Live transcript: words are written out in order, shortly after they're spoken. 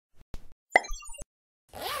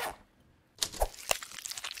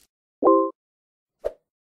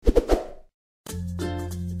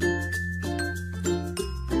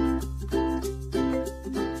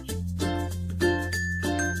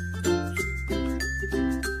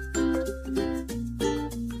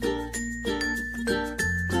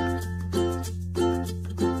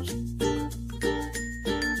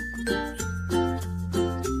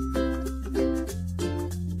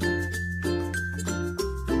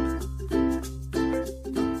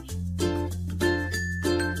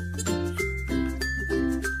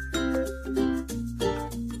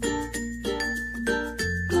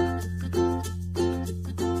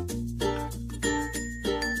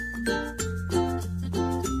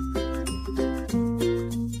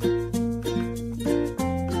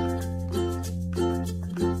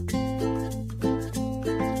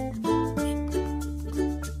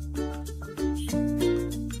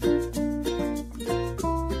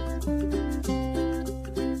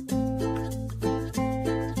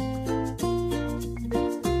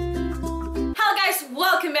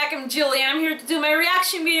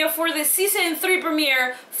video for the season 3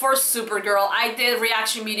 premiere for Supergirl. I did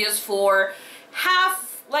reaction videos for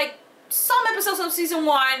half, like some episodes of season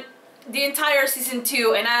 1, the entire season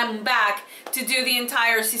 2, and I'm back to do the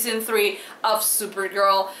entire season 3 of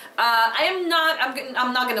Supergirl. I'm not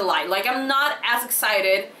gonna lie, like I'm not as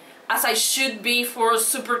excited as I should be for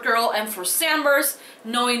Supergirl and for Sanders,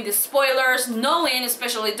 knowing the spoilers, knowing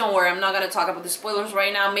especially, don't worry, I'm not gonna talk about the spoilers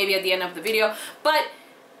right now, maybe at the end of the video, but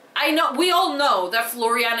I know, we all know that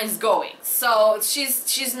Floriana is going, so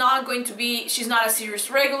she's not going to be, she's not a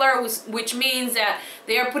series regular, which means that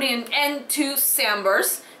they are putting an end to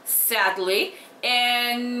Sanders, sadly,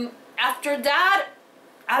 and after that,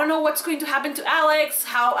 I don't know what's going to happen to Alex,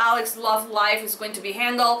 how Alex's love life is going to be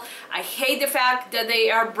handled. I hate the fact that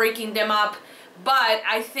they are breaking them up, but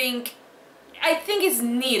I think it's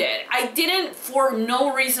needed. I didn't for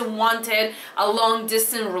no reason wanted a long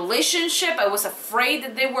distance relationship. I was afraid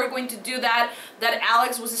that they were going to do that, that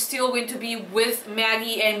Alex was still going to be with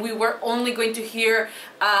Maggie and we were only going to hear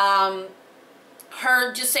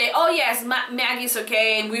her just say, oh yes, Maggie's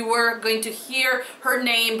okay, and we were going to hear her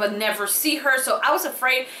name but never see her. So I was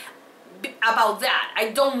afraid about that. I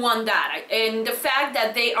don't want that. And the fact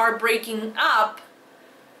that they are breaking up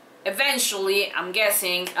eventually, I'm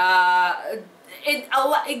guessing,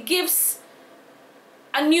 it gives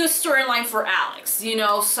a new storyline for Alex, you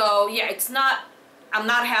know. So yeah, I'm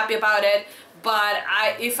not happy about it, but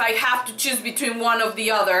if I have to choose between one or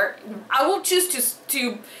the other, I will choose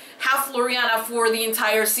to have Floriana for the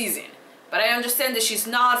entire season. But I understand that she's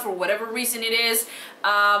not, for whatever reason it is. So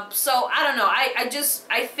I don't know.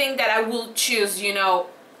 I think that I will choose, you know,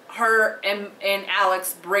 her and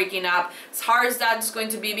Alex breaking up. As hard as that's going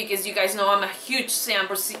to be, because you guys know I'm a huge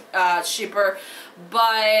Sandra shipper,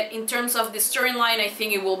 but in terms of the storyline, I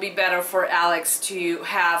think it will be better for Alex to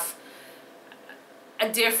have a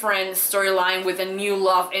different storyline with a new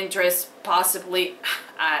love interest, possibly.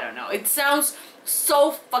 I don't know. It sounds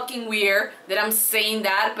so fucking weird that I'm saying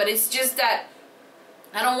that, but it's just that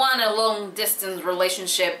I don't want a long distance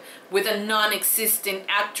relationship with a non-existent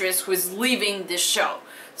actress who is leaving the show.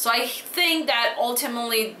 So I think that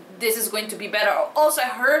ultimately this is going to be better. Also, I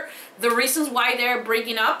heard the reasons why they're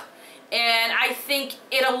breaking up, and I think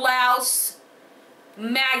it allows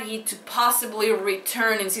Maggie to possibly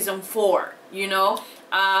return in season 4, you know,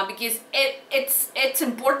 because it's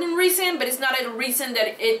important reason, but it's not a reason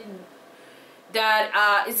that it's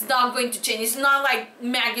not going to change. It's not like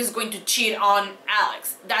Maggie's going to cheat on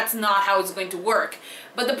Alex. That's not how it's going to work.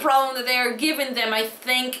 But the problem that they are giving them, I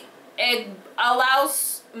think it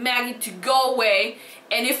allows Maggie to go away,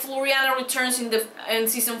 and if Floriana returns in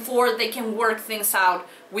season 4, they can work things out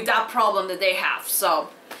with that problem that they have. So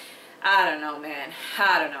I don't know, man.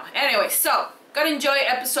 I don't know. Anyway, so gotta enjoy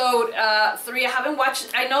episode 3. I haven't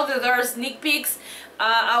watched. I know that there are sneak peeks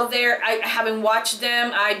out there. I haven't watched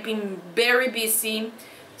them. I've been very busy,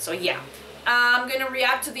 so yeah, I'm gonna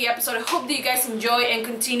react to the episode. I hope that you guys enjoy and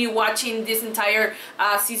continue watching this entire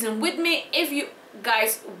season with me. If you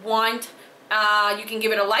guys want, you can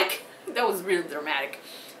give it a like. That was really dramatic.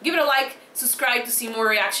 Give it a like, subscribe to see more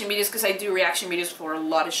reaction videos, because I do reaction videos for a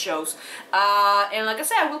lot of shows, and like I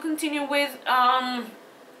said, I will continue with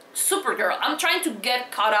Supergirl. I'm trying to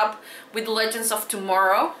get caught up with Legends of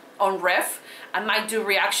Tomorrow on Ref. I might do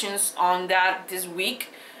reactions on that this week.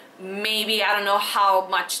 Maybe, I don't know how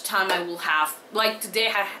much time I will have. Like today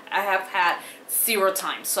I have had 0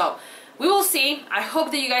 time, so we will see. I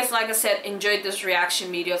hope that you guys, like I said, enjoyed this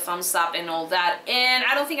reaction video, thumbs up and all that, and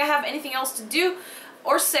I don't think I have anything else to do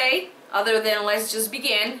or say other than let's just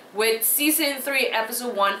begin with season 3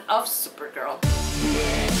 episode 1 of Supergirl.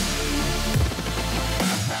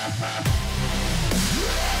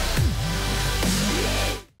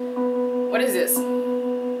 What is this?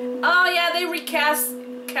 Oh yeah, they recast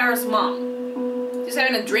Kara's mom. She's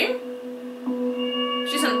having a dream?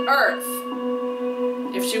 She's on Earth.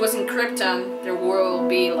 If she was in Krypton, there will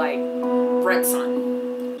be like red sun.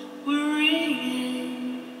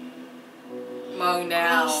 Moan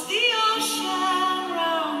now.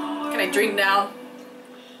 Can I drink now?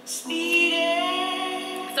 So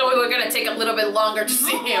we were gonna take a little bit longer to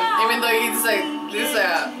see him, even though he's like this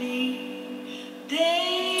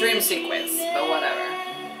dream sequence, but whatever.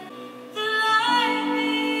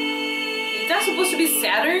 Is that supposed to be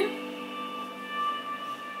Saturn?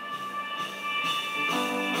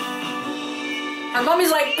 Her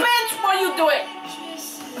mommy's like, bitch, what are you doing?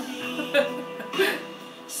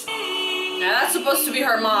 Now that's supposed to be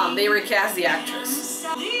her mom. They recast the actress.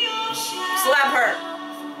 Slap her.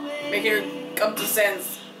 Make her come to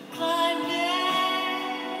sense.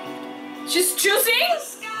 She's choosing?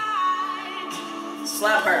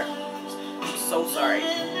 Slap her. I'm so sorry.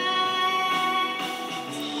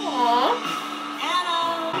 Aww.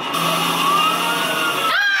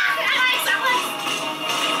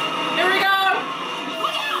 Here we go.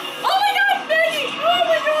 Oh my God, Maggie! Oh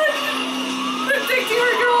my God! Protecting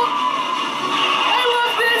her girl. I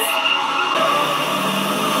love this.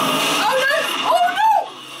 Oh no! Oh no!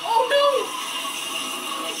 Oh no!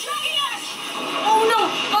 Oh no!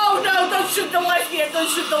 Oh no! Don't shoot the lesbian! Don't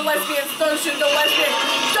shoot the lesbians! Don't shoot the lesbians!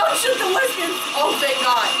 Don't shoot the lesbians! Oh thank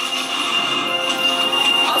God!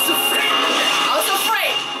 I was afraid. I was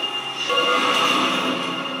afraid.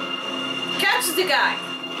 Catch the guy.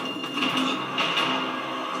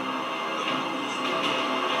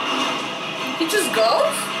 He just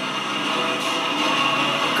goes?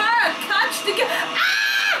 Kara, catch the guy.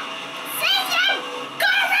 Ah! Save him!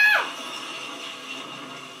 Kara!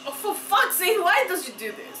 Oh, for fuck's sake, why does she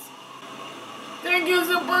do this? Thank you,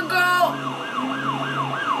 Supergirl.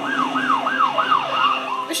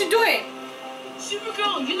 What's she doing?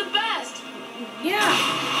 Supergirl, you're the best. Yeah.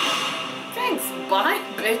 Thanks, bye,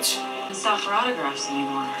 bitch. Don't stop for autographs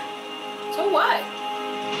anymore. So what?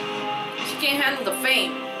 She can't handle the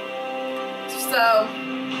fame. Just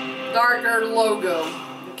a darker logo.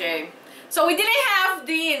 Okay. So we didn't have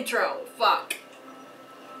the intro. Fuck.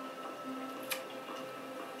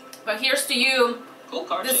 But here's to you, Cool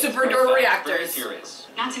car the chase, Supergirl very fast, reactors. very furious.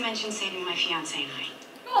 Not to mention saving my fiancé and I.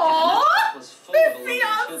 Aww. Was full My of aluminum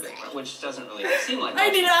fiance. tubing, which doesn't really seem like I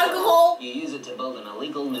much, need but alcohol. You use it to build an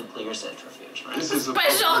illegal nuclear centrifuge, right? This is a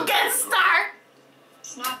Special guest star.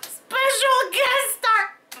 It's not. Special guest star.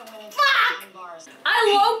 Fuck.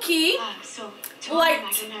 I low-key So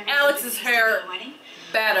liked Alex's hair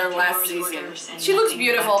better last season. She looks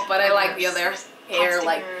beautiful, but I like the other hair,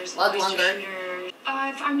 like, a lot longer.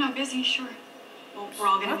 If I'm not busy, sure. Well, we're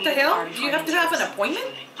all gonna What meet the at the hell? bar Do you before have to have an Thanksgiving.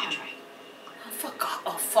 appointment? That's right. Oh, fuck off.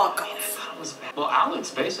 Oh, fuck off. That was bad. Well, Alex,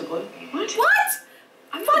 basically. What? What?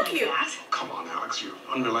 I'm Fuck not like you. that. Come on, Alex, your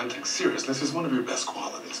unrelenting seriousness is one of your best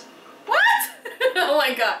qualities. What? Oh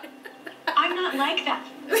my God. I'm not like that.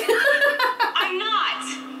 I'm not.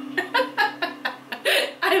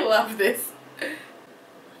 I love this.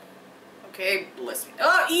 Okay, bless me.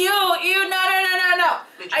 Oh, you, no.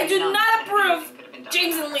 I do not approve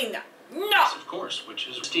James and Lena. No. Of course, which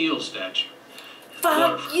is a steel statue.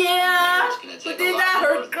 Fuck yeah. But did that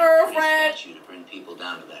her girlfriend? To bring people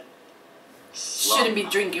down to that. Shouldn't be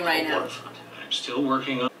drinking right now. Waterfront. I'm still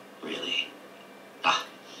working on. Really?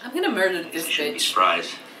 I'm gonna murder this You shouldn't be bitch.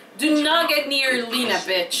 surprised. Do not get near Lena,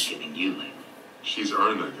 bitch. Giving you like She's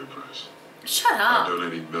earned a good price Shut by up.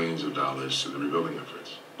 donating millions of dollars to the rebuilding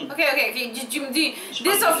efforts. Okay.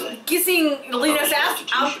 This of kissing Lena's ass,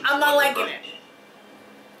 I'm not liking it.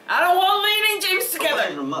 I don't want Lena and James But what of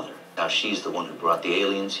together. her mother? Now she's the one who brought the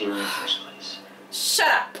aliens here in the first place. Shut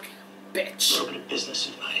up, A bitch. little bit of business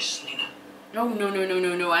advice, Lena. No.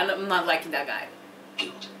 I'm not liking that guy.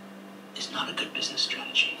 Guilt is not a good business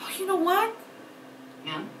strategy. Oh, you know what?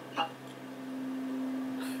 No. No.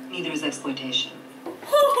 Neither is exploitation. Yo's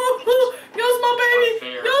my baby.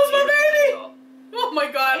 Fair Yo's my here, baby. that's all. Oh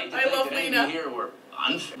my God, Hate to I think love that any Lena. here were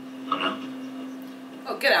unfair. Oh no.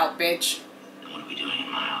 Oh, get out, bitch. Then what are we doing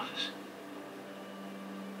in my office?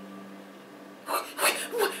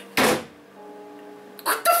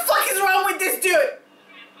 What the fuck is wrong with this dude?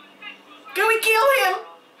 Can we kill him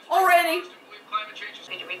already?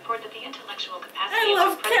 To report that the intellectual capacity I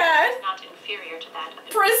love of the president Kat. is not inferior to that of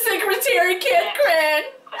the Press Secretary Kat Grant.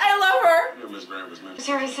 I love her. You know, Miss Grant was mentioned.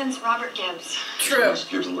 Sarah since Robert Gibbs. True. Miss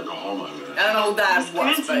Gibbs like a hallmark. I don't know who that was,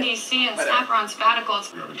 Grant's in but D.C. and whatever. Snapper on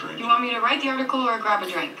sabbaticals. Grab a drink. You want me to write the article or grab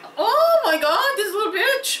a drink? Oh my God, this little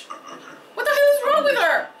bitch. Okay. What the hell is wrong with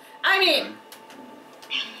her? I mean,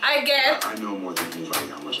 I get, I know more than anybody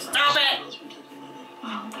how much Stop it.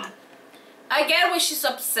 Well, that. I get when she's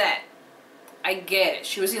upset. I get it.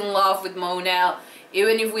 She was in love with Monel.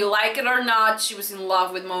 Even if we like it or not, she was in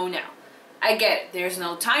love with Monel. I get it. There's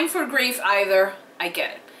no time for grief either. I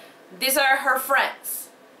get it. These are her friends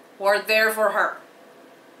who are there for her.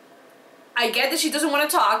 I get that she doesn't want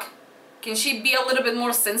to talk. Can she be a little bit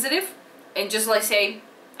more sensitive and just like say,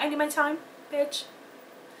 I need my time, bitch?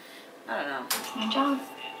 I don't know. It's my job.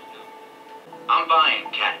 I'm buying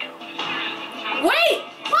Catco. Wait,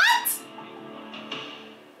 what?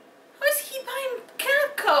 How is he buying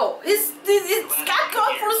Catco? Is Catco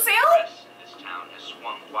up for sale? This town has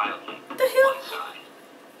swung wildly. What the hell?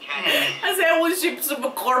 Cat. I said I would ship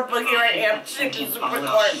Supercorp, but here I am shipping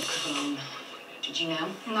Supercorp. Did you know?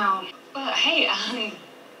 No. Well, hey, I mean,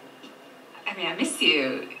 I miss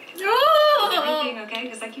you. Is everything okay?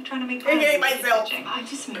 Because I keep trying to make I hate plans. myself. I've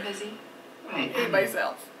just been busy. I Right. hate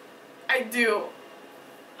myself. I do.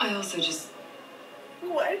 I also just.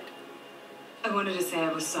 What? I wanted to say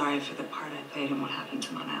I was sorry for the part I played in what happened to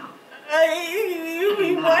Monel.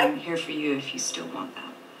 What? I'm here for you if you still want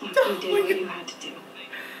that. You did what you had to do.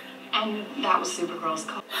 And that was Supergirl's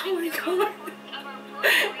call. Oh my god.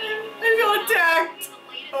 I feel attacked.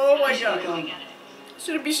 Oh my god.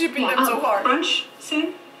 Shouldn't be shipping them so hard. Brunch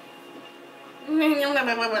soon?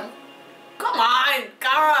 Come on,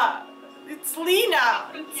 Kara. It's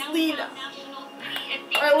Lena. It's Lena.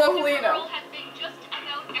 I love Lena.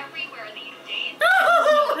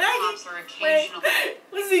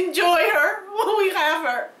 Let's enjoy her while we have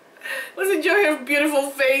her. Let's enjoy her beautiful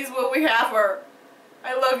face while we have her.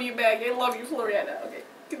 I love you, Meg. I love you, Floriana. Okay,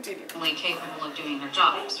 continue. Only capable of doing her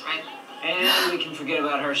jobs, right? And we can forget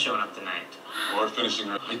about her showing up tonight. Or finishing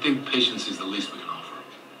her. I think patience is the least we can offer.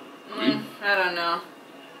 I don't know.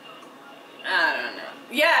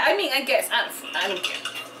 Yeah, I mean, I guess. I don't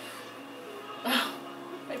care.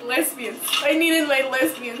 Like lesbians. I needed like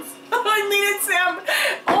lesbians. I needed Sam.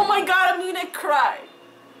 Oh my god, I'm gonna cry.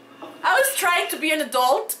 I was trying to be an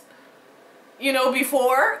adult, you know,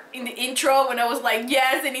 before in the intro when I was like,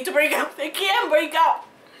 yes, they need to break up. They can't break up.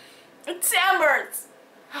 It's Sam Burns.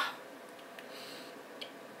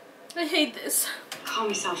 I hate this. Call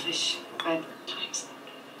me selfish, but times.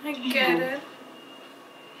 I get it.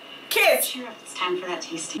 Kids! Cheer up, it's time for that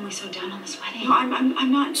tasting. We're so down on this wedding. No,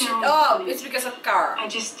 I'm not down. Oh, it's because of Kara.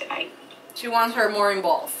 She wants her more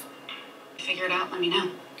involved. Figure it out, let me know.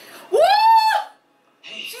 Woo!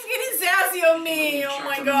 She's getting sassy on me. Oh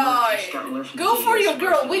my god. Go for your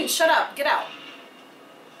girl. Wait, shut up. Get out.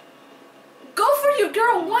 Go for your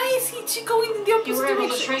girl. Why is she going in the opposite direction? You were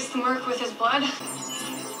able to trace the mark with his blood?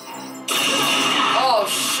 Oh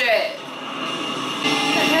shit. What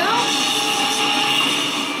the hell?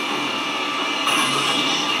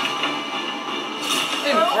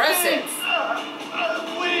 Impressive.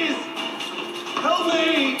 Please! Help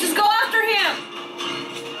me! Just go after him!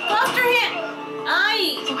 Go after him!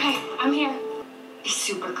 Aye! It's okay, I'm here. It's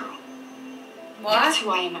Supergirl. What? That's who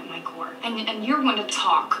I am at my core. And you're one to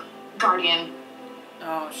talk, Guardian.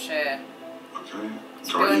 Oh shit. Okay.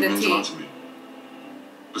 Spilling the Guardian means a tea. lot to me.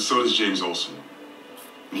 But so does James Olsen.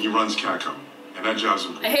 And he runs CATCO. And that job's I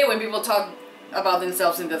important. hate when people talk about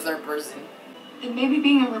themselves in the third person. Then maybe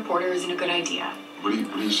being a reporter isn't a good idea. What are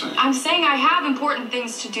you saying? I'm saying I have important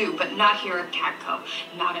things to do, but not here at CATCO.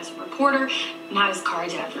 Not as a reporter, not as Kara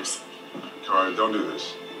Danvers. Kara, don't do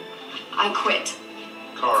this. I quit.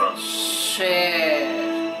 Kara.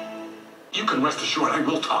 Shit. You can rest assured I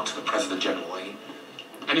will talk to the President General Lane.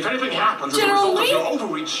 And if anything happens as a General result of your Lane?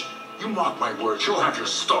 overreach, you mark my words, you'll have your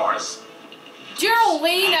stars. Gerald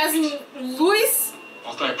Lane as in Luis?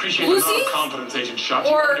 Whilst I appreciate Lucy? the non-confidence agent shot,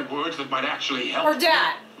 you Or- added words that might actually help. Or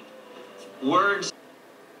Dad? Words.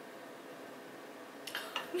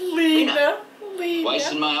 Lena.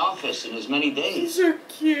 Twice in my office in as many days. So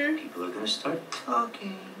cute. People are gonna start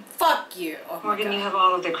talking. Fuck you. Oh my Morgan, God. you have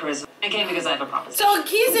all of the charisma. I came because I have a proposition. So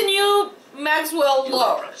he's the new Maxwell You'll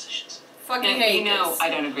Lord. have propositions. Fucking And hate you know this. I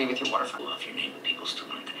don't agree with your waterfront. Pull off your name, but people still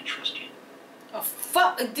aren't gonna trust you. Oh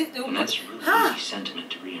fuck. And that's a really Huh. easy sentiment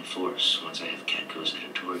to reinforce once I have CATCO's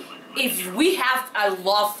editorial and If we have a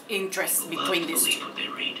love interest between these believe two. what they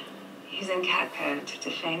read. Using CATCO to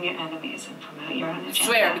defame your enemies and promote your own I agenda.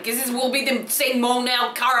 swear, because this will be the same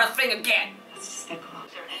Monel Kara thing again. That's despicable.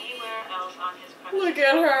 Is there anywhere else on his Look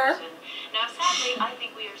at her. Now, sadly, I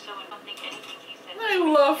think we are so in. I don't think anything he said. I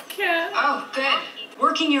love Kat. Oh, good.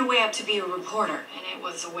 Working your way up to be a reporter, and it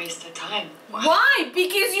was a waste of time. Wow. Why?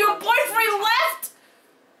 Because your boyfriend left?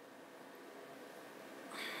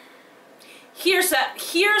 Here's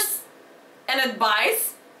an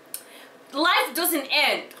advice. Life doesn't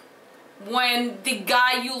end when the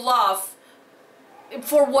guy you love,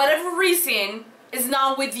 for whatever reason, is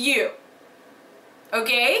not with you.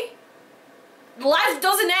 Okay? Life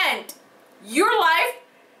doesn't end. Your life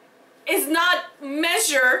is not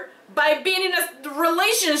measured by being in a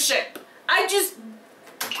relationship.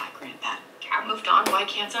 Cat, grant that. Cat moved on, why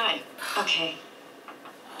can't I? Okay,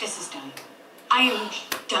 this is done. I am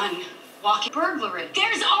done walking burglary.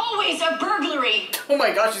 There's always a burglary! Oh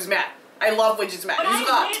my gosh, she's mad. I love when she's mad. But She's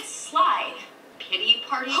I not. let it slide. Pity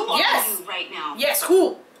party? Who Yes. are you right now? Yes,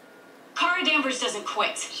 who? Kara Danvers doesn't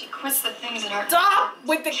quit. She quits the things that aren't Stop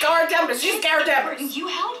with the Kara Danvers. She's Kara Danvers. You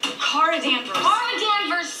help? Kara Danvers. Kara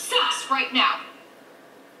Danvers sucks right now.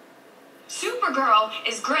 Supergirl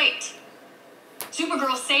is great.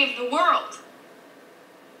 Supergirl saved the world.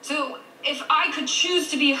 So if I could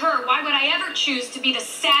choose to be her, why would I ever choose to be the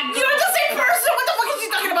sad girl? You're the same person. What the fuck is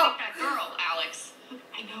she talking about? That girl, Alex.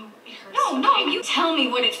 I know it hurts. No, you tell me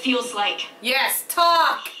what it feels like. Yes,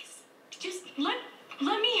 talk. Just let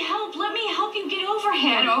me help. Let me help you get over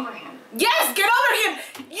him. Get over him. Yes, get over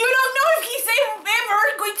him! You don't know if he's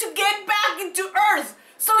ever going to get back into Earth!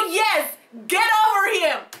 So yes, get over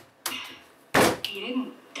him! He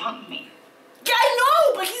didn't dump me. Yeah, I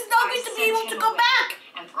know, but he's not going to be able to come back!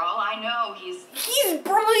 And for all I know, he's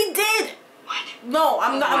probably dead! What? No,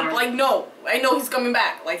 I'm not, like, no. I know he's coming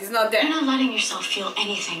back, like, he's not dead. You're not letting yourself feel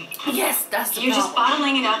anything. Yes, that's the You're problem. just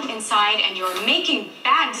bottling it up inside and you're making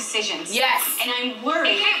bad decisions. Yes. And I'm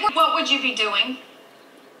worried. What would you be doing?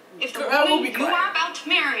 If the woman you are about to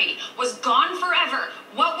marry was gone forever,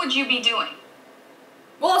 what would you be doing?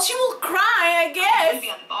 Well, she will cry, I guess. You'd be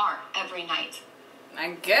at the bar every night.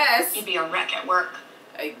 I guess. You'd be a wreck at work.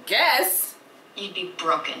 I guess. You'd be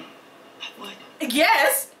broken. I would.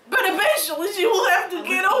 Yes, but eventually she will have to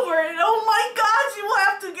get over it. Oh my God, she will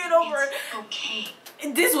have to get over it.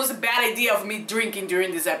 Okay. This was a bad idea of me drinking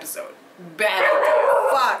during this episode. Bad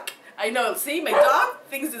idea. Fuck. I know. See, my dog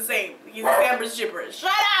thinks the same. He's a damper shipper. Shut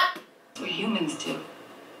up! That's what humans do.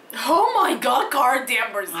 Oh my God, car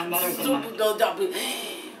dampers. I'm better than that. that.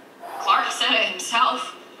 Clark said it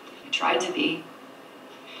himself. I tried to be,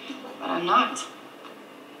 but I'm not.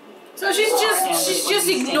 So she's just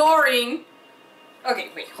ignoring. Okay,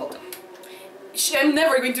 wait, hold on. I'm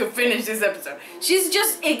never going to finish this episode. She's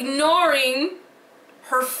just ignoring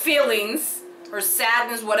her feelings, her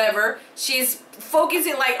sadness, whatever. She's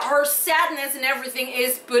focusing, like, her sadness and everything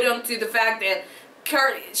is put onto the fact that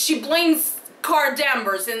she blames car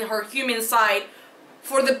dampers in her human side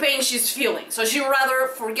for the pain she's feeling. So she'd rather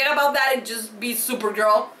forget about that and just be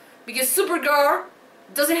Supergirl, because Supergirl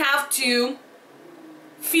doesn't have to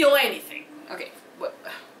feel anything. Okay, what?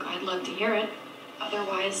 I'd love to hear it.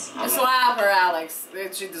 Otherwise, Slap her, Alex.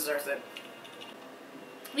 She deserves it.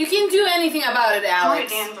 You can do anything about it,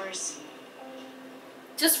 Alex. Laura Danvers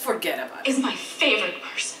Just forget about it. is my favorite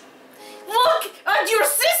person. Look at your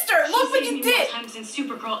sister! Look what you did! More times than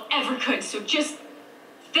Supergirl ever could, so just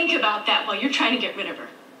think about that while you're trying to get rid of her.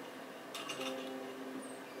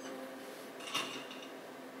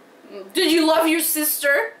 Did you love your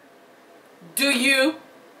sister? Do you?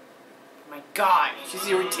 Oh my God, she's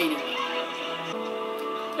irritating me.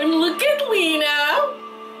 And look at Lena.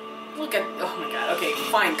 Look at, oh my God, okay,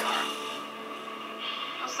 fine, car.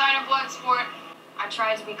 No sign of blood sport. I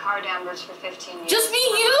tried to be car Danvers for 15 years. Just be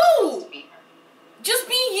I'm you! not supposed to be her. Just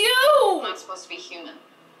be I'm you! not supposed to be human.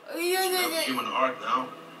 You have a human heart now.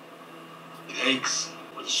 It aches.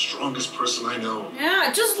 You're the strongest person I know.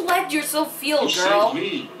 Yeah, just let yourself feel, You girl. saved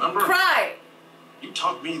me, remember? Cry. You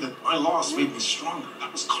taught me that my loss made me stronger.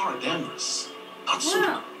 That was Cara Danvers, not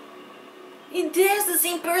Supergirl. It is the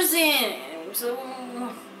same person. So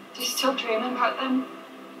Do you still dream about them?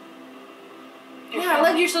 yeah,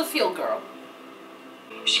 let yourself feel, girl.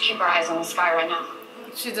 We should keep our eyes on the sky right now.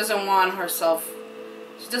 She doesn't want herself.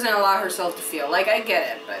 She doesn't allow herself to feel. Like, I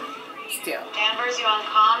get it, but still. Danvers, you on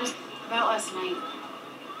comms? About last night.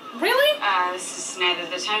 Really? This is neither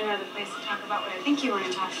the time nor the place to talk about what I think you want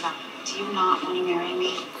to talk about. Do you not want to marry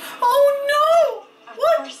me? Oh no! Of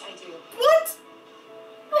What? course I do. What?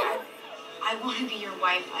 I want to be your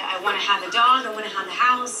wife. I want to have a dog. I want to have the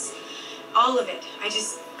house. All of it. I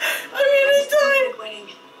just I'm gonna die. wedding.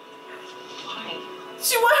 Why?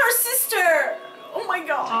 She want her sister. Oh my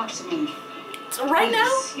God. Talk to me. So right now?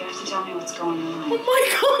 Please, you have to tell me what's going on. Oh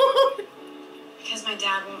my God. Because my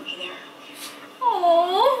dad won't be there.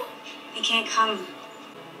 Aww. He can't come.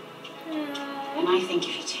 And I think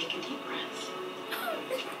if you take a deep breath,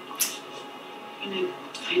 you're gonna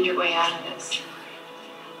find your way out of this.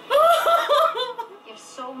 You have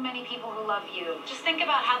so many people who love you. Just think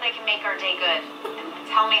about how they can make our day good. And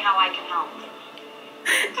tell me how I can help.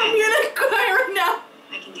 I'm gonna cry right now.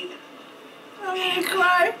 I can do that. I'm gonna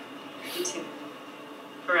cry. You too.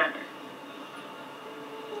 Forever.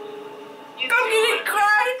 I'm gonna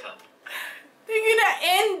cry. They're gonna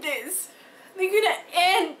end this. They're gonna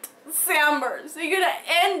end Sambers. They're gonna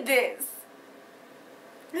end this.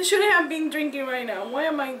 I shouldn't have been drinking right now. Why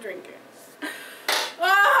am I drinking?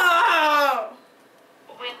 Oh!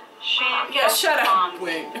 When Shane Yeah, shut up. Mom.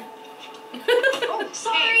 Wait. Oh,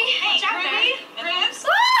 sorry. Hey, Watch out Ruby. there. Ribs.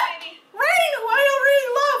 Ah! Rain! Why don't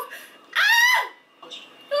love? Ah!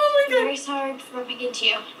 Oh my I'm God. very sorry for bumping into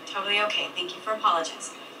you. Totally okay. Thank you for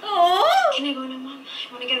apologizing. Oh! Can I go now, Mom?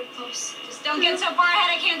 I want to get up close. Just don't get so far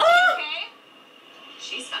ahead I can't see, okay?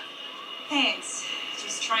 She's fine. Thanks.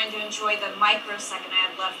 Just trying to enjoy the microsecond I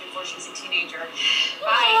have left before she's a teenager.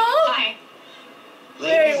 Oh. Bye. Bye.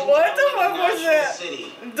 Hey, what the fuck was National that?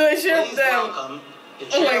 City. The ship Please them. welcome the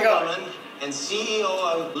Oh my God. chairwoman and CEO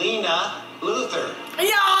of Lena Luthor.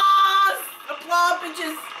 Yes! Applaud,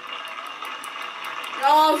 bitches.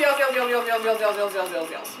 Oh, yes.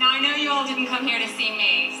 Now, I know you all didn't come here to see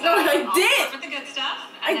me. So No, I I'll did. start with the good stuff.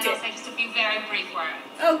 I And then did. I'll say just a few very brief words.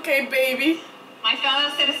 Okay, baby. My fellow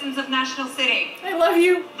citizens of National City, I love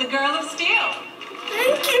you. the girl of steel.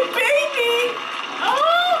 Thank you, baby.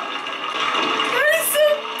 Oh,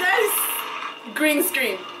 that is green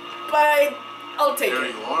screen, but I'll take There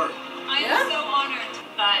it. you are. I Yeah? am so honored,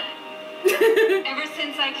 but ever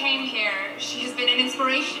since I came here, she has been an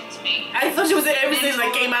inspiration to me. I thought she was in everything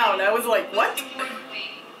that came out. I was like, what? She's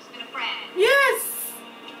been a friend. Yes.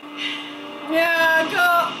 Yeah,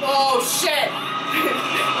 go. Oh shit.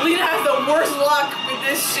 Lena has the worst luck with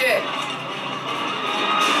this shit.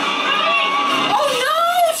 Oh no!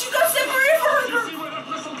 She got separated from her. See where that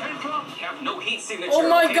missile came from? We have no heat signature. Oh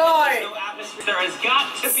my okay? God. There's no atmosphere. There has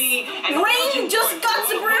got to be an Rain just got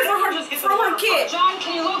separated from her kid. John,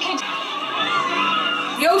 can you locate?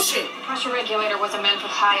 The ocean. The pressure regulator wasn't meant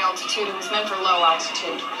for high altitude, it was meant for low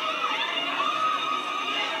altitude.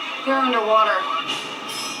 You're underwater.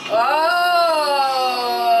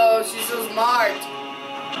 Oh, she's so smart.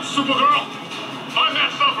 Supergirl, find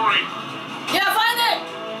that submarine. Yeah, find it.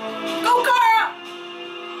 Go, Kara.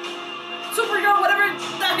 Supergirl, whatever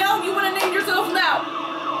the hell you want to name yourself now.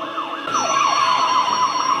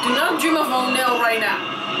 Do not dream of O'Neill right now.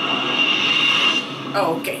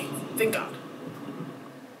 Oh, okay. Thank God.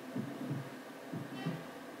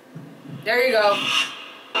 There you go.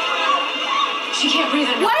 She can't breathe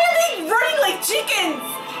in. Why are they running like chickens?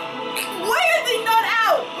 Why are they not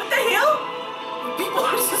out? What the hell? People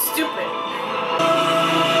are so stupid.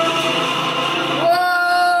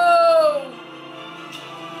 Whoa!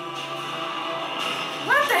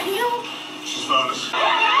 What the hell? She's found us.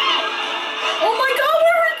 Oh my God!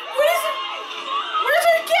 Where is it? Where's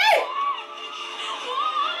her kid?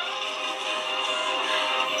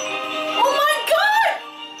 Oh my God!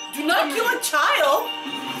 Do not kill a child.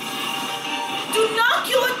 Do not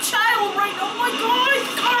kill a child right now. Oh my God!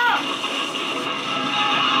 Kara!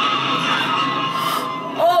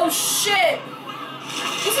 Oh shit!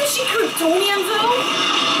 Isn't she Kryptonian though?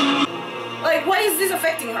 Like, why is this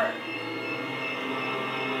affecting her?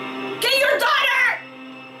 Get your daughter!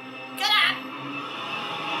 Get out!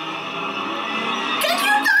 Get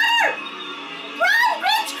your daughter! Run,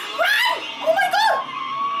 bitch! Run! Oh my God!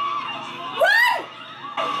 Run!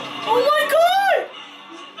 Oh my God!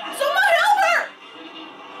 Someone help her!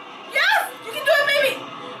 Yes! You can do it, baby!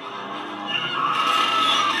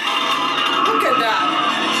 Look at that!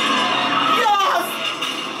 Yes!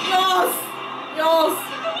 Yes! Yes!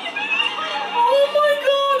 Oh my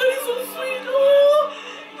God, that is so sweet! Oh,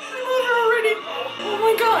 I love her already! Oh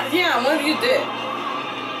my God! Yeah, what you did?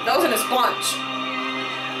 That wasn't a sponge.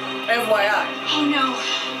 FYI. Oh no.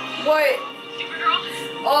 What? Supergirl?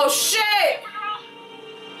 Oh shit!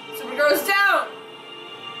 Supergirl's down!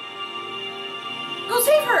 Go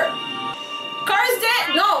save her! Kara's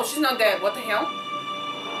dead! No, she's not dead. What the hell?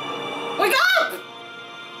 Wake up!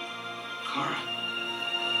 Kara.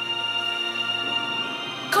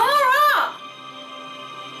 Kara!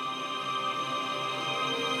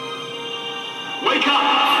 Wake up!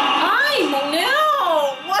 Hi,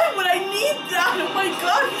 Monel! Why would I need that? Oh my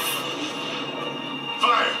God!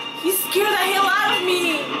 Fire! He scared the hell out of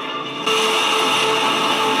me!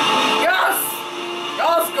 Yes!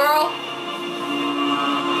 Yes, girl!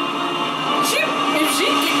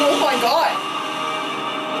 Oh my God!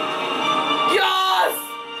 Yes!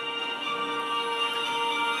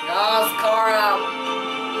 Yes, Kara!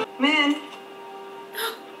 Man.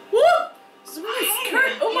 Whoop! Someone is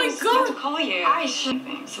scared! Oh my To God! call you. I should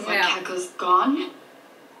think. So my Yeah. Kaka's gone?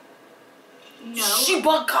 No. She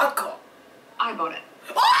bought Kako! I bought it.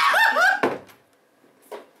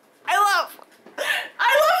 I love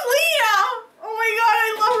Lena! Oh my God, I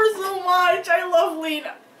love her so much! I love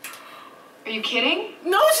Lena! Are you kidding?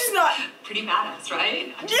 No, she's not! Pretty badass,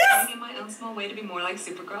 right? I'm just Yes! trying in my own small way to be more like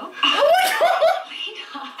Supergirl. Oh my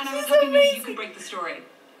God! And I was She's hoping maybe you amazing. could break the story.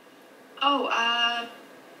 Oh, I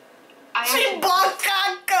She actually... bought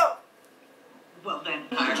Kako! Well then,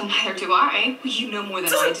 neither do I. You know more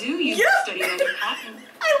than I do. You Yeah. studied under patent.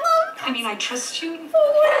 I love I mean, I trust you.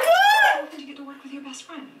 Oh my God! And you get to work with your best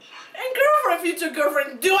friend. And girlfriend, future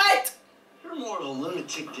girlfriend, do it! You're more of a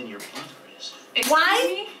lunatic than your brother is.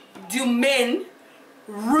 Why do men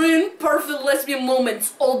ruin perfect lesbian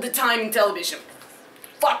moments all the time in television?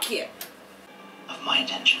 Fuck yeah. Of my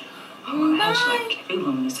attention. Oh, I was like every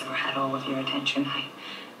woman who's ever had all of your attention. I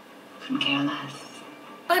couldn't care less.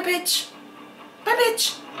 Bye, bitch. Bye,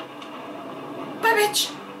 bitch. Bye, bitch.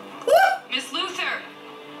 Woo! Miss Luther!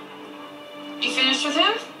 You finished with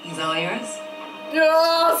him? He's all yours.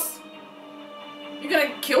 Yes! You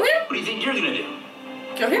gonna kill him? What do you think you're gonna do?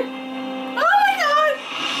 Kill him? Oh my god!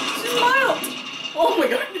 She smiled! Oh my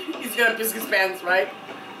god, he's gonna piss his pants, right?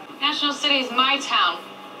 National City's my town.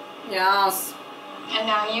 Yes. And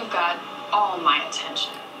now you've got all my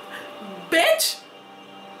attention. Bitch!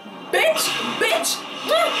 Bitch! Bitch!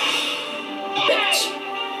 Bitch!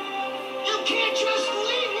 You can't just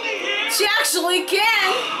leave me here! She actually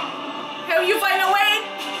can! Have you find a way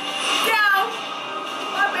down?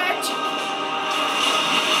 My bitch!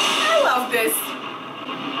 I love this.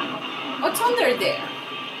 What's under there?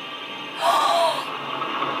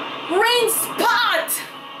 Rain spot!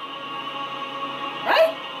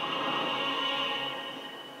 Right?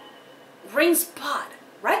 Rain spot,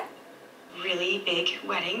 right? Really big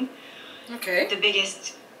wedding. Okay. The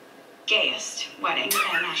biggest, gayest wedding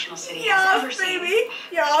that National City has Yes, ever seen. baby!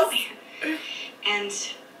 Yes! And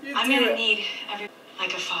You I'm do gonna it. need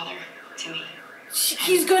like a father to me.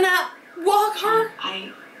 He's gonna walk her?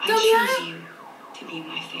 I Down the choose aisle? you to be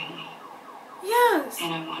my family. Yes.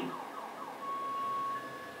 And I want,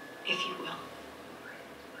 if you will,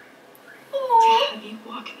 to Aww. have you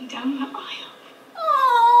walk me down the aisle.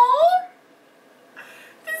 Aww.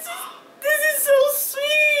 This is so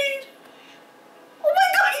sweet. Oh my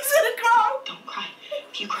god, he's gonna cry. Don't cry.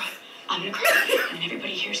 If you cry, I'm gonna cry. And then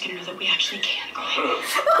everybody here is gonna know that we actually can cry.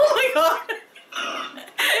 Oh my god.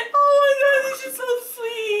 Oh my god, this is so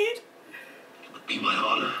sweet. It would be my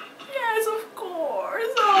honor. Yes, of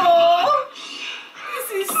course. Oh, this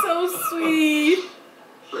is so sweet.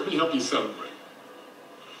 Let me help you celebrate.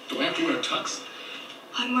 Do I have to wear a tux?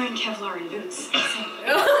 I'm wearing Kevlar and boots. So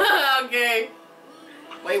Okay.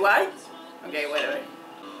 Wait, what? Okay, wait.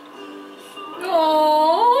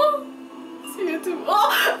 Oh. See you too.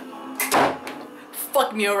 Oh.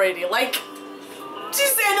 Fuck me already. Like, she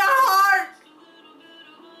said a heart.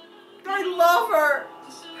 I love her.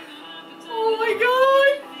 Oh my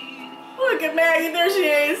god. Look at Maggie. There she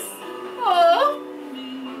is. Oh.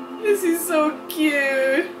 This is so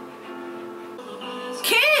cute.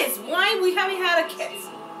 Kiss. Why we haven't had a kiss?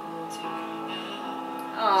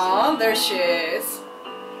 Oh, there she is.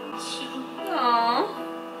 Oh.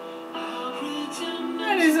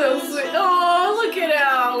 That is so sweet. Oh, look at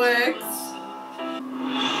Alex.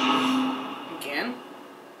 Again.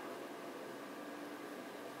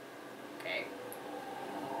 Okay.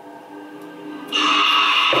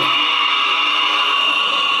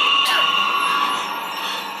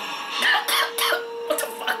 What the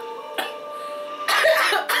fuck?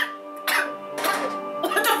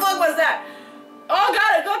 What the fuck was that? Oh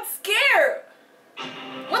god, I got scared.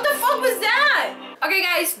 What the fuck was that? Okay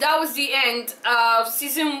guys, that was the end of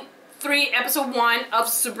season 3 episode 1 of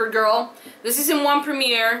Supergirl, the season 1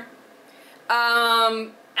 premiere.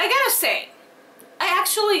 I gotta say, I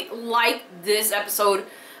actually liked this episode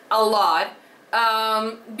a lot,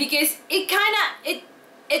 because it kind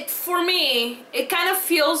of, for me, it kind of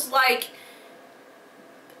feels like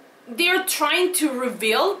they're trying to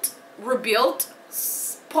rebuild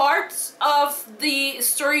parts of the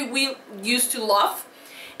story we used to love.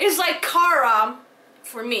 It's like Kara,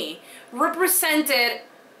 for me, represented,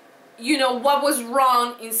 you know, what was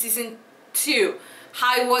wrong in season 2.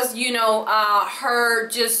 How it was, you know, her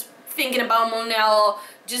just thinking about Mon-El,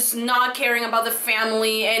 just not caring about the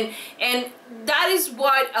family, and that is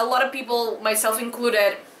what a lot of people, myself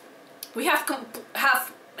included, we have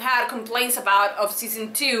had complaints about of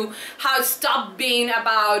season 2, how it stopped being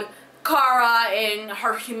about Kara and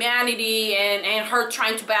her humanity and her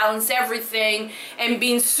trying to balance everything and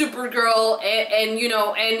being Supergirl and you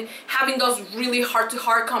know, and having those really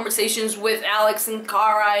heart-to-heart conversations with Alex and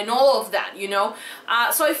Kara and all of that, you know.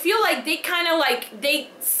 So I feel like they kind of like, they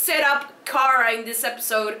set up Kara in this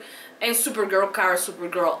episode and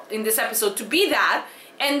Supergirl in this episode to be that,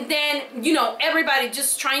 and then, you know, everybody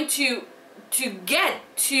just trying to get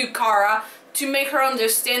to Kara to make her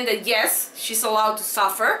understand that yes, she's allowed to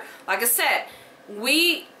suffer. Like I said,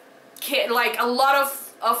 we can, like, a lot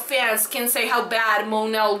of fans can say how bad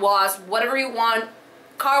Mon-El was, whatever you want.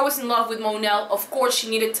 Kara was in love with Mon-El. Of course, she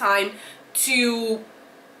needed time to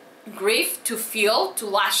grieve, to feel, to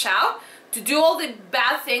lash out, to do all the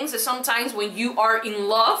bad things that sometimes when you are in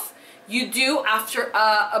love, you do after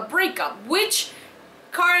a breakup, which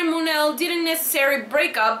Kara and Mon-El didn't necessarily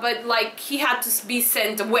break up, but like he had to be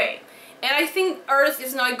sent away. And I think Earth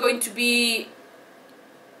is not going to be,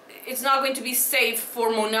 it's not going to be safe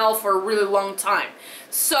for Mon-El for a really long time.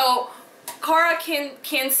 So Kara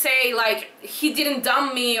can say like, he didn't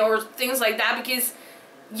dump me or things like that, because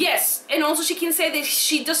yes, and also she can say that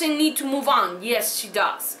she doesn't need to move on. Yes, she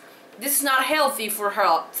does. This is not healthy for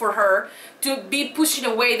her to be pushing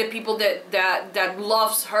away the people that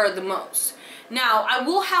loves her the most. Now, I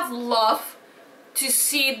will have loved to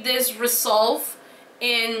see this resolve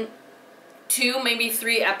in 2, maybe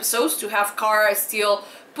 3 episodes, to have Kara still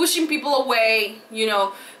pushing people away, you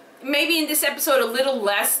know, maybe in this episode a little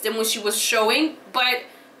less than what she was showing, but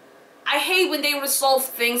I hate when they resolve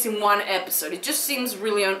things in 1 episode. It just seems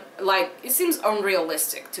really it seems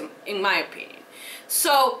unrealistic in my opinion.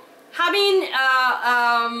 So having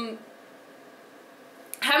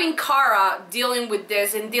Kara dealing with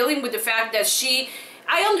this and dealing with the fact that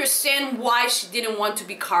I understand why she didn't want to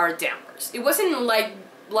be Kara Danvers. It wasn't like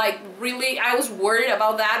really, I was worried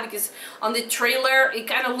about that because on the trailer it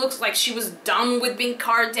kind of looks like she was done with being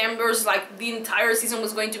Kara Danvers, like the entire season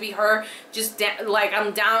was going to be her just like,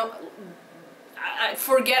 I'm down, I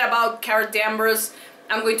forget about Kara Danvers,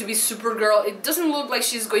 I'm going to be Supergirl. It doesn't look like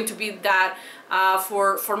she's going to be that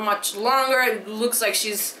for much longer. It looks like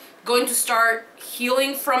she's going to start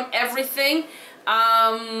healing from everything.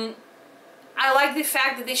 I like the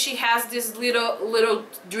fact that she has this little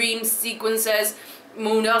dream sequences.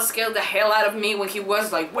 Monel scared the hell out of me when he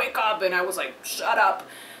was like, wake up, and I was like, shut up.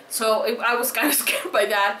 So I was kind of scared by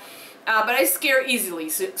that, but I scare easily.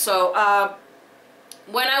 So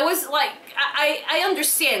when I was like, I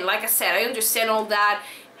understand, like I said, I understand all that,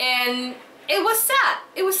 and it was sad.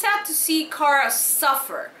 It was sad to see Kara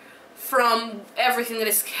suffer from everything that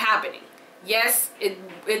is happening. Yes, it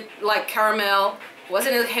like Caramel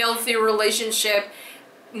wasn't a healthy relationship.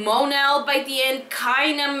 Monel by the end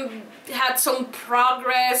kind of had some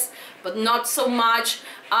progress, but not so much.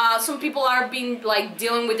 Some people are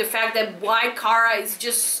dealing with the fact that why Kara is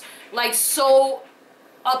just like so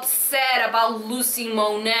upset about losing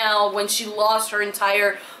Monel when she lost her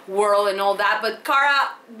entire world and all that. But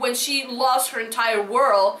Kara, when she lost her entire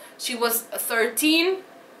world, she was 13,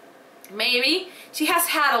 maybe. She has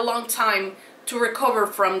had a long time to recover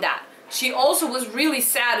from that. She also was really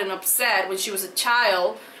sad and upset when she was a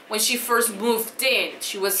child, when she first moved in.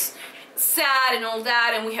 She was sad and all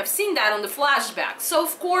that, and we have seen that on the flashback. So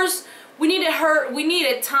of course we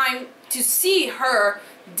needed time to see her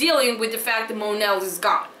dealing with the fact that Monel is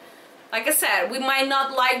gone. Like I said, we might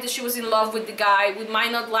not like that she was in love with the guy, we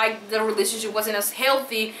might not like the relationship wasn't as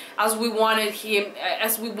healthy as we wanted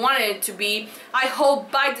it to be. I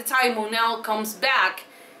hope by the time Monel comes back,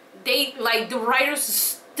 the writers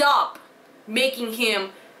stop making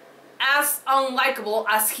him as unlikable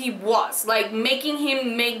as he was, like making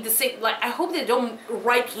him make the same, like I hope they don't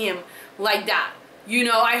write him like that, you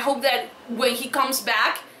know. I hope that when he comes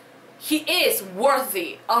back, he is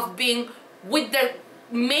worthy of being with the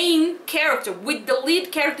main character, with the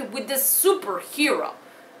lead character, with the superhero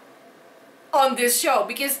on this show,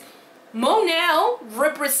 because Monel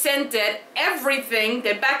represented everything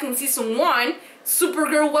that back in season 1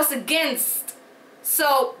 Supergirl was against.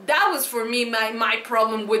 So that was for me my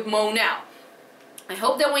problem with Monel. I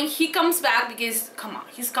hope that when he comes back, because come on,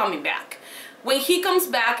 he's coming back. When he comes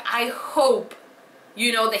back, I hope,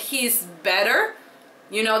 you know, that he's better.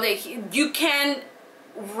 You know, that you can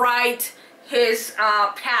write his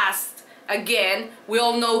past again. We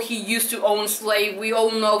all know he used to own slaves. We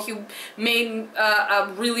all know he made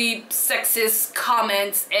really sexist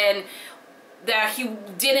comments, and that he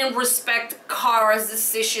didn't respect Kara's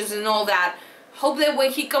decisions and all that. Hope that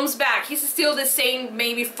when he comes back, he's still the same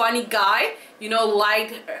maybe funny guy, you know,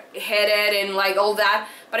 light-headed and like all that,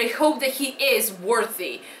 but I hope that he is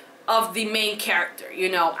worthy of the main character, you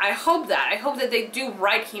know. I hope that they do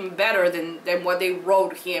write him better than what they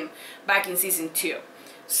wrote him back in season 2.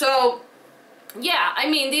 So yeah, I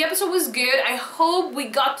mean, the episode was good. I hope we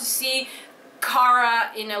got to see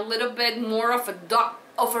Kara in a little bit more of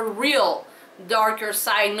a real darker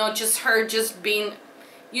side, not just her just being,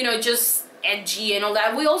 you know, just edgy and all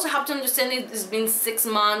that. We also have to understand it's been 6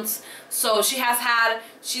 months, so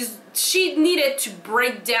she needed to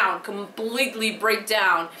break down, completely break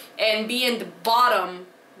down, and be in the bottom,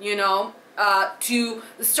 you know, to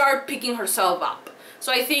start picking herself up.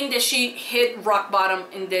 So I think that she hit rock bottom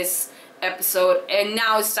in this episode, and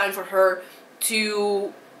now it's time for her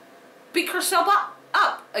to pick herself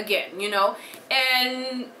up again, you know.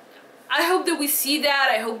 And I hope that we see that.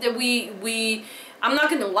 I hope that we I'm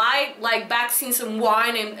not gonna lie, like back season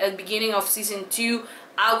 1 and at the beginning of season 2,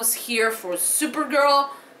 I was here for Supergirl.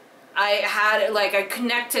 I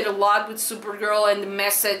connected a lot with Supergirl and the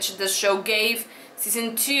message the show gave.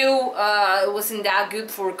 Season 2 wasn't that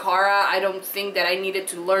good for Kara. I don't think that I needed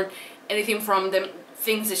to learn anything from the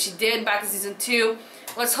things that she did back in season 2.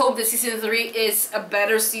 Let's hope that season 3 is a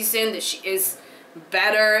better season, that she is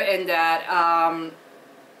better, and that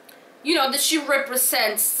you know, that she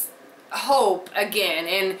represents hope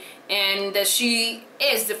again, and that she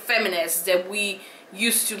is the feminist that we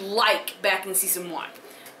used to like back in season 1.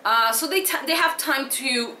 So they have time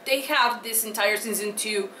to, they have this entire season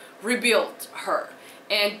to rebuild her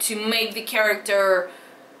and to make the character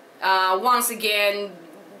once again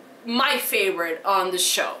my favorite on the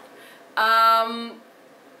show.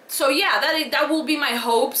 So yeah, that will be my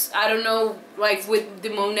hopes. I don't know, like with the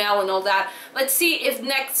Monel and all that. Let's see if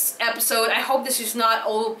next episode, I hope that she's not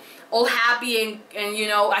all happy and you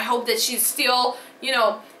know, I hope that she's still, you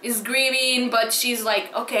know, is grieving, but she's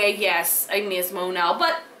like, okay, yes, I miss Monel,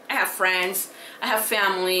 but I have friends, I have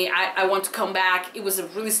family, I want to come back. It was a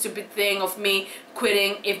really stupid thing of me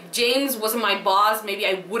quitting. If James wasn't my boss, maybe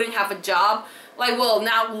I wouldn't have a job. Like, well,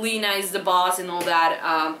 now Lena is the boss and all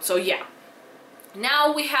that. So yeah.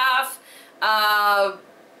 Now we have,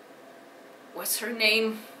 what's her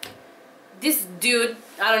name? This dude,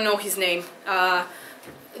 I don't know his name.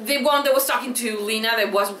 The one that was talking to Lena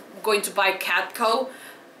that was going to buy Catco.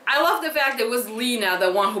 I love the fact that it was Lena,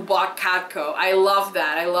 the one who bought Catco. I love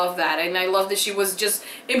that, I love that. And I love that she was just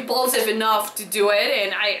impulsive enough to do it,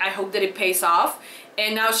 and I hope that it pays off.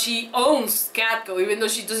 And now she owns Catco, even though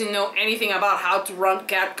she doesn't know anything about how to run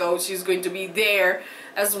Catco, she's going to be there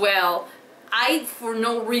as well. I, for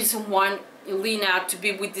no reason, want Lena to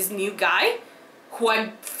be with this new guy, who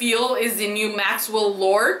I feel is the new Maxwell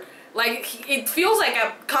Lord. Like, it feels like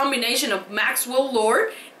a combination of Maxwell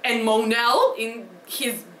Lord and Monel in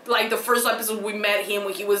his, like, the first episode we met him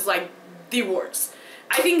when he was, like, the worst.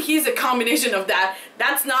 I think he's a combination of that.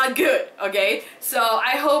 That's not good, okay? So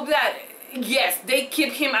I hope that, yes, they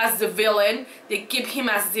keep him as the villain. They keep him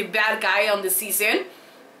as the bad guy on the season.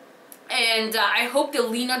 And I hope that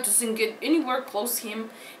Lena doesn't get anywhere close to him.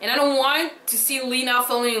 And I don't want to see Lena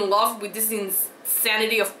falling in love with this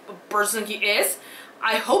insanity of a person he is.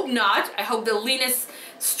 I hope not. I hope that Lena's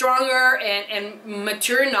stronger and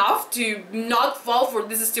mature enough to not fall for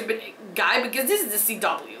this stupid guy, because this is the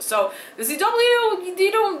CW. So the CW,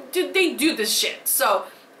 they do this shit. So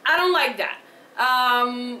I don't like that.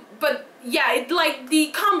 But yeah, it, like the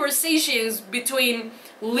conversations between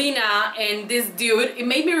Lena and this dude, it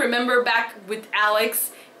made me remember back with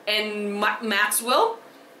Alex and Maxwell.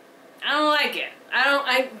 I don't like it.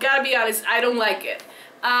 I gotta be honest, I don't like it.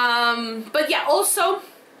 But yeah, also,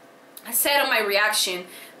 I said on my reaction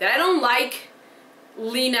that I don't like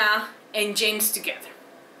Lena and James together.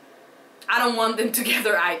 I don't want them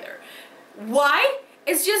together either. Why?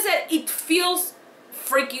 It's just that it feels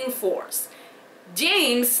freaking forced.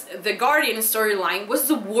 James, the Guardian storyline, was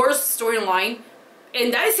the worst storyline,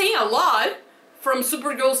 and that is saying a lot, from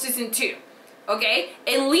Supergirl season 2. Okay?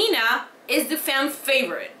 And Lena is the fan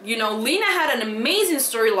favorite. You know, Lena had an amazing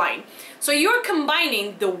storyline. So you're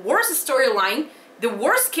combining the worst storyline, the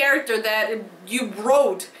worst character that you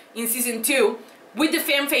wrote in season 2, with the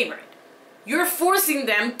fan favorite. You're forcing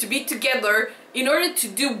them to be together in order to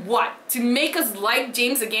do what? To make us like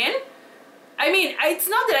James again? I mean, it's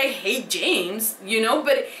not that I hate James, you know,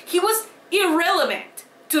 but he was irrelevant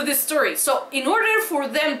to this story. So in order for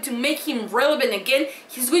them to make him relevant again,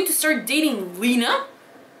 he's going to start dating Lena?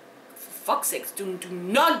 For fuck's sakes, do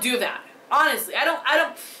not do that. Honestly,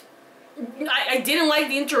 I didn't like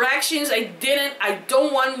the interactions. I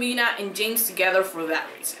don't want Lena and James together for that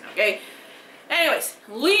reason, okay? Anyways,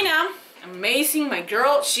 Lena, amazing, my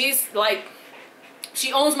girl. She's like,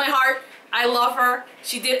 she owns my heart. I love her.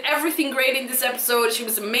 She did everything great in this episode. She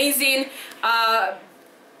was amazing. I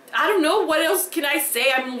don't know what else can I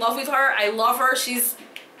say. I'm in love with her. I love her. She's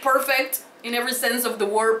perfect in every sense of the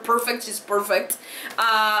word. Perfect. She's perfect.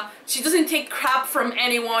 She doesn't take crap from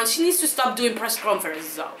anyone. She needs to stop doing press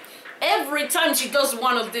conferences though. Every time she does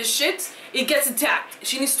one of these shits, it gets attacked.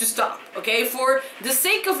 She needs to stop, okay? For the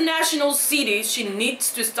sake of national cities, she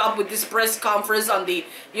needs to stop with this press conference on the,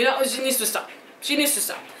 you know, she needs to stop. She needs to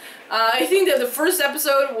stop. I think that the first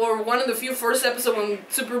episode, or one of the few first episodes when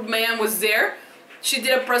Superman was there, she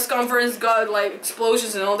did a press conference, got like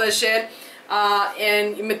explosions and all that shit,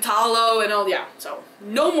 and Metallo and all, yeah, so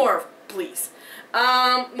no more, please.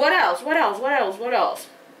 What else?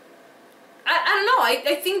 I don't know,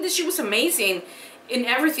 I think that she was amazing in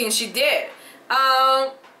everything she did.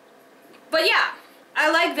 But yeah, I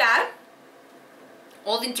like that.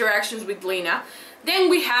 All the interactions with Lena. Then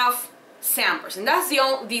we have Sambers, and that's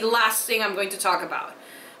the last thing I'm going to talk about.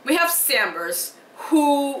 We have Sambers,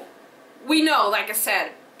 who we know, like I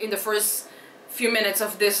said in the first few minutes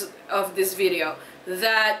of this video,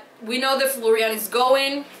 that we know that Florian is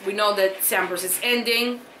going, we know that Sambers is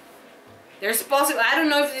ending. There's possible, I don't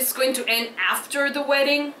know if it's going to end after the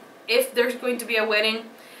wedding, if there's going to be a wedding.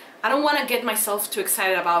 I don't want to get myself too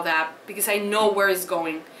excited about that, because I know where it's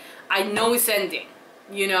going. I know it's ending,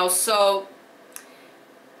 you know, so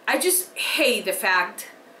I just hate the fact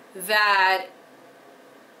that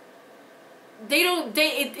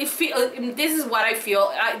this is what I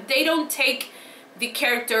feel, they don't take the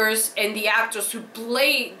characters and the actors who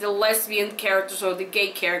play the lesbian characters or the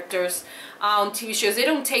gay characters on TV shows, they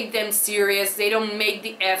don't take them serious. They don't make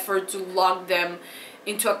the effort to lock them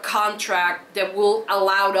into a contract that will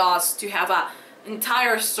allow us to have an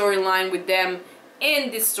entire storyline with them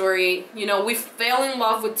in this story. You know, we fell in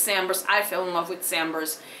love with Sambers. I fell in love with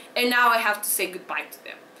Sambers, and now I have to say goodbye to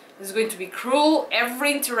them. It's going to be cruel.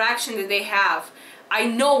 Every interaction that they have, I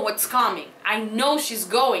know what's coming. I know she's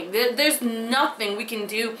going. There's nothing we can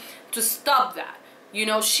do to stop that. You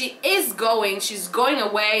know, she is going. She's going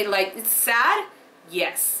away. Like, it's sad.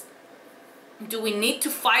 Yes. Do we need to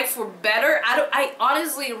fight for better? I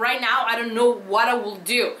honestly, right now, I don't know what I will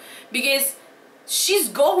do, because she's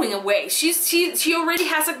going away. She already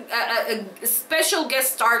has a special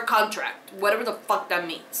guest star contract, whatever the fuck that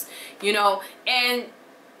means, you know, and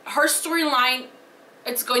her storyline,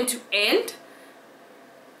 it's going to end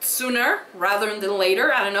sooner rather than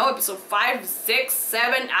later. I don't know, episode 5, 6,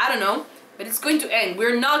 7, I don't know, but it's going to end.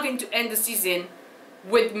 We're not going to end the season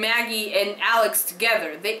with Maggie and Alex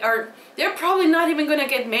together. They're probably not even gonna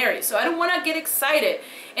get married, so I don't want to get excited.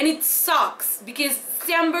 And it sucks, because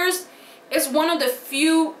Sambers is one of the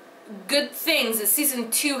few good things that season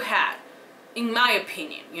 2 had, in my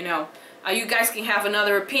opinion. You know, you guys can have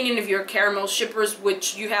another opinion if you're caramel shippers,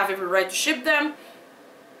 which you have every right to ship them,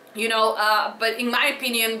 you know, but in my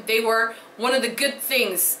opinion, they were one of the good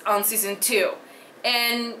things on season 2.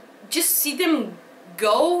 And just see them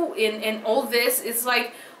go in all this, it's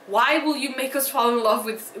like, why will you make us fall in love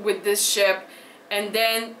with this ship and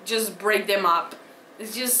then just break them up?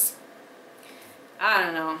 It's just, I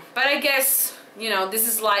don't know. But I guess, you know, this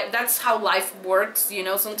is life. That's how life works, you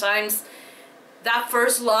know. Sometimes that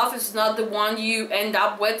first love is not the one you end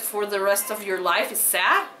up with for the rest of your life. It's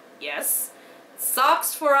sad, yes.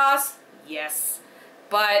 Sucks for us, yes.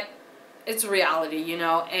 But it's reality, you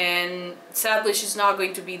know, and sadly she's not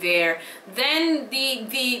going to be there. Then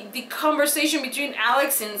the conversation between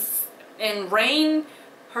Alex and Rain,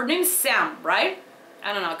 her name's Sam, right?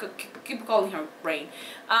 I don't know, keep calling her Rain.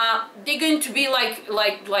 They're going to be like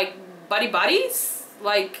buddies,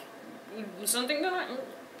 like something gonna,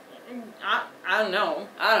 I don't know.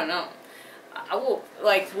 I will,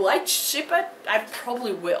 like, will I ship it? I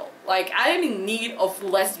probably will. Like, I am in need of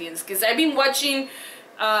lesbians, because I've been watching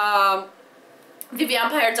The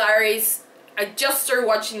Vampire Diaries. I just started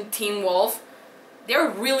watching Teen Wolf. They're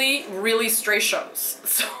really, really straight shows.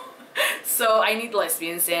 So I need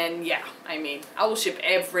lesbians, and yeah, I mean, I will ship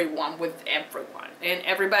everyone with everyone. And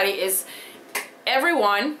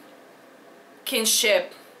everyone can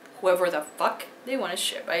ship whoever the fuck they want to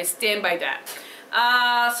ship. I stand by that.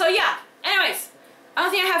 So yeah, anyways, I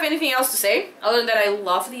don't think I have anything else to say other than that I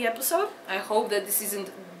love the episode. I hope that this season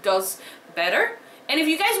does better. And if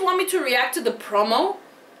you guys want me to react to the promo,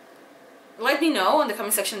 let me know in the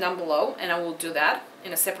comment section down below, and I will do that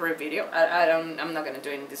in a separate video. I'm not gonna do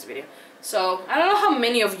it in this video. So I don't know how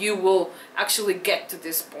many of you will actually get to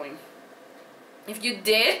this point. If you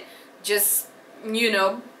did, just, you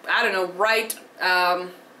know, I don't know, write, I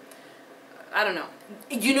don't know.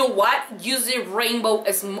 You know what? Use the rainbow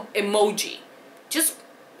as emoji. Just,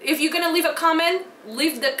 if you're gonna leave a comment,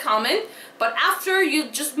 leave the comment. But after, you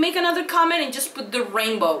just make another comment and just put the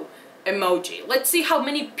rainbow emoji. Let's see how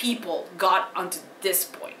many people got onto this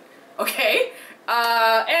point. Okay?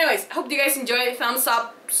 Anyways, I hope you guys enjoyed. Thumbs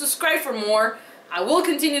up. Subscribe for more. I will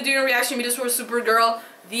continue doing reaction videos for Supergirl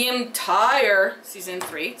the entire season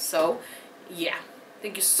 3. So, yeah.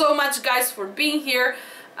 Thank you so much, guys, for being here.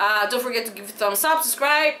 Don't forget to give a thumbs up,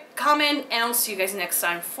 subscribe, comment, and I'll see you guys next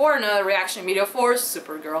time for another reaction video for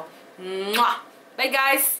Supergirl. Mwah! Bye,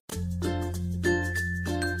 guys!